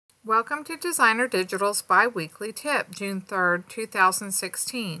Welcome to DesignerDigitals Bi-Weekly Tip, June 3rd,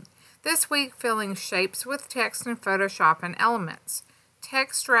 2016. This week, filling shapes with text in Photoshop and Elements.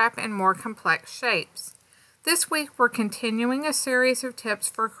 Text wrap and more complex shapes. This week, we're continuing a series of tips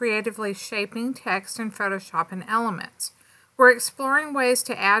for creatively shaping text in Photoshop and Elements. We're exploring ways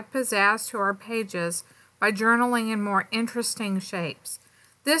to add pizzazz to our pages by journaling in more interesting shapes.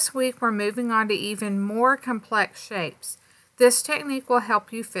 This week, we're moving on to even more complex shapes. This technique will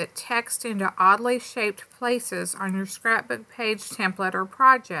help you fit text into oddly shaped places on your scrapbook page, template, or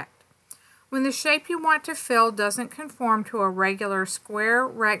project. When the shape you want to fill doesn't conform to a regular square,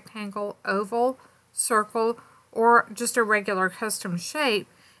 rectangle, oval, circle, or just a regular custom shape,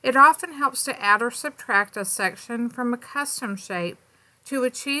 it often helps to add or subtract a section from a custom shape to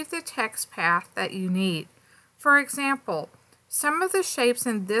achieve the text path that you need. For example, some of the shapes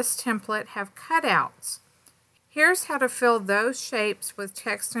in this template have cutouts. Here's how to fill those shapes with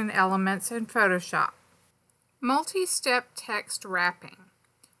text and elements in Photoshop. Multi-step text wrapping.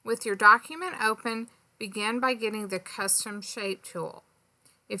 With your document open, begin by getting the Custom Shape tool.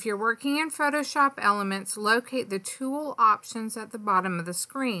 If you're working in Photoshop Elements, locate the tool options at the bottom of the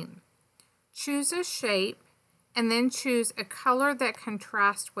screen. Choose a shape and then choose a color that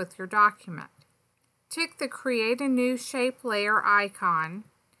contrasts with your document. Tick the Create a New Shape Layer icon,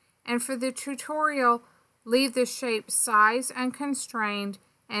 and for the tutorial, leave the shape size unconstrained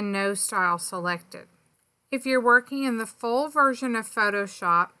and no style selected. If you're working in the full version of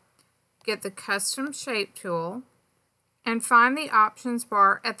Photoshop, get the Custom Shape tool and find the options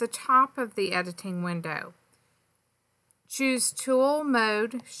bar at the top of the editing window. Choose Tool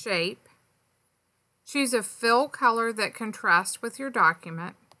Mode Shape. Choose a fill color that contrasts with your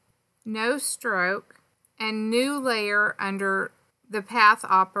document, no stroke, and New Layer under the Path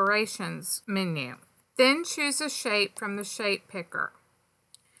Operations menu. Then choose a shape from the shape picker.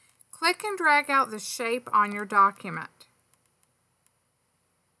 Click and drag out the shape on your document.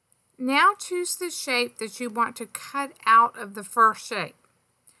 Now choose the shape that you want to cut out of the first shape.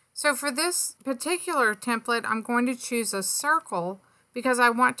 So for this particular template, I'm going to choose a circle because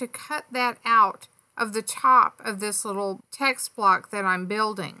I want to cut that out of the top of this little text block that I'm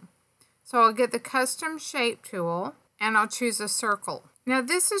building. So I'll get the Custom Shape tool and I'll choose a circle. Now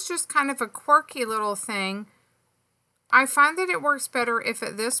this is just kind of a quirky little thing. I find that it works better if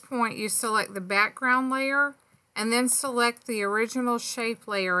at this point you select the background layer and then select the original shape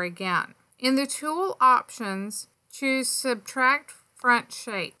layer again. In the tool options, choose Subtract Front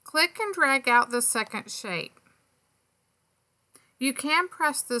Shape. Click and drag out the second shape. You can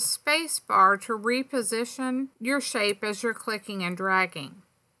press the space bar to reposition your shape as you're clicking and dragging.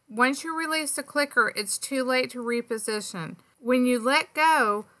 Once you release the clicker, it's too late to reposition. When you let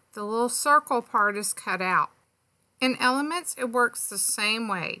go, the little circle part is cut out. In Elements, it works the same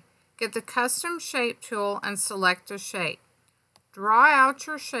way. Get the Custom Shape tool and select a shape. Draw out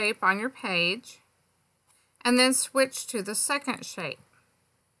your shape on your page, and then switch to the second shape.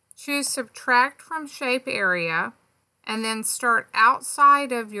 Choose Subtract from Shape Area, and then start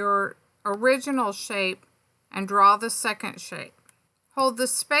outside of your original shape and draw the second shape. Hold the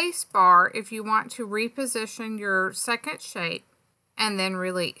space bar if you want to reposition your second shape, and then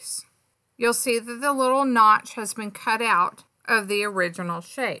release. You'll see that the little notch has been cut out of the original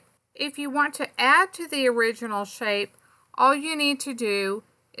shape. If you want to add to the original shape, all you need to do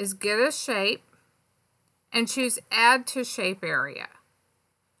is get a shape and choose Add to Shape Area.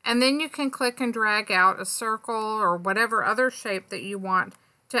 And then you can click and drag out a circle or whatever other shape that you want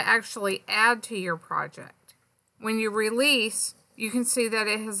to actually add to your project. When you release, you can see that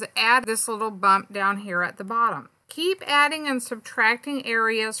it has added this little bump down here at the bottom. Keep adding and subtracting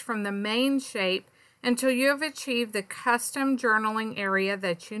areas from the main shape until you have achieved the custom journaling area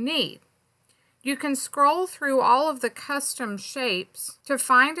that you need. You can scroll through all of the custom shapes to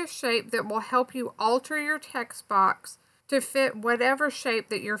find a shape that will help you alter your text box to fit whatever shape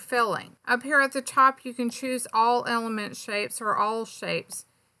that you're filling. Up here at the top, you can choose all element shapes or all shapes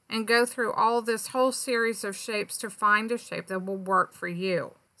and go through all this whole series of shapes to find a shape that will work for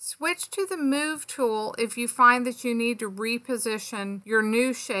you. Switch to the Move tool if you find that you need to reposition your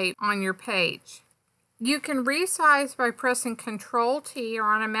new shape on your page. You can resize by pressing Ctrl T or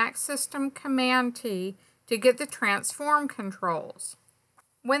on a Mac system Command T to get the transform controls.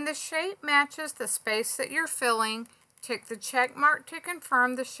 When the shape matches the space that you're filling, tick the check mark to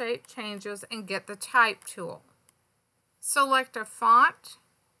confirm the shape changes and get the Type tool. Select a font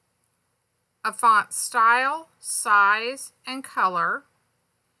style, size, and color.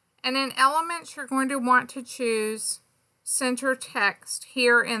 And in Elements, you're going to want to choose Center Text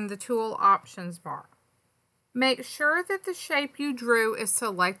here in the Tool Options bar. Make sure that the shape you drew is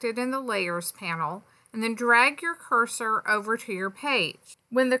selected in the Layers panel, and then drag your cursor over to your page.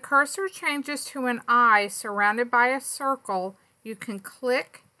 When the cursor changes to an eye surrounded by a circle, you can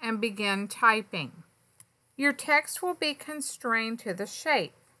click and begin typing. Your text will be constrained to the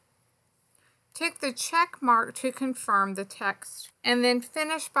shape. Tick the check mark to confirm the text, and then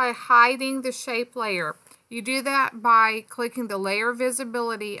finish by hiding the shape layer. You do that by clicking the layer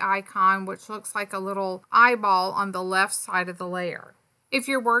visibility icon, which looks like a little eyeball on the left side of the layer. If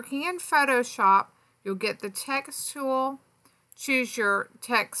you're working in Photoshop, you'll get the text tool, choose your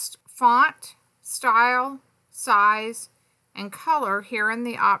text font, style, size, and color here in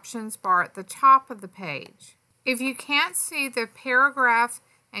the options bar at the top of the page. If you can't see the paragraph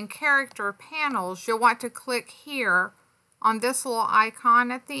and character panels, you'll want to click here on this little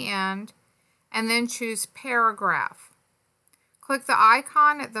icon at the end and then choose Paragraph. Click the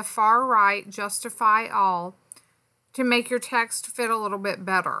icon at the far right, Justify All, to make your text fit a little bit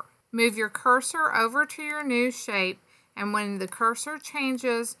better. Move your cursor over to your new shape, and when the cursor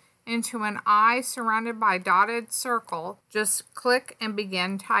changes into an eye surrounded by a dotted circle, just click and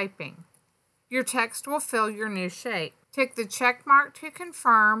begin typing. Your text will fill your new shape. Tick the check mark to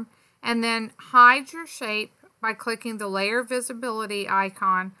confirm, and then hide your shape by clicking the layer visibility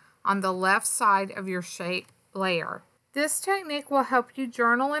icon on the left side of your shape layer. This technique will help you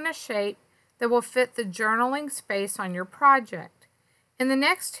journal in a shape that will fit the journaling space on your project. In the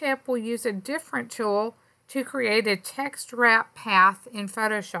next tip, we'll use a different tool to create a text wrap path in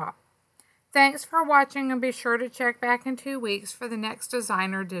Photoshop. Thanks for watching, and be sure to check back in 2 weeks for the next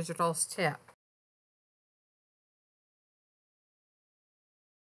DesignerDigitals tip.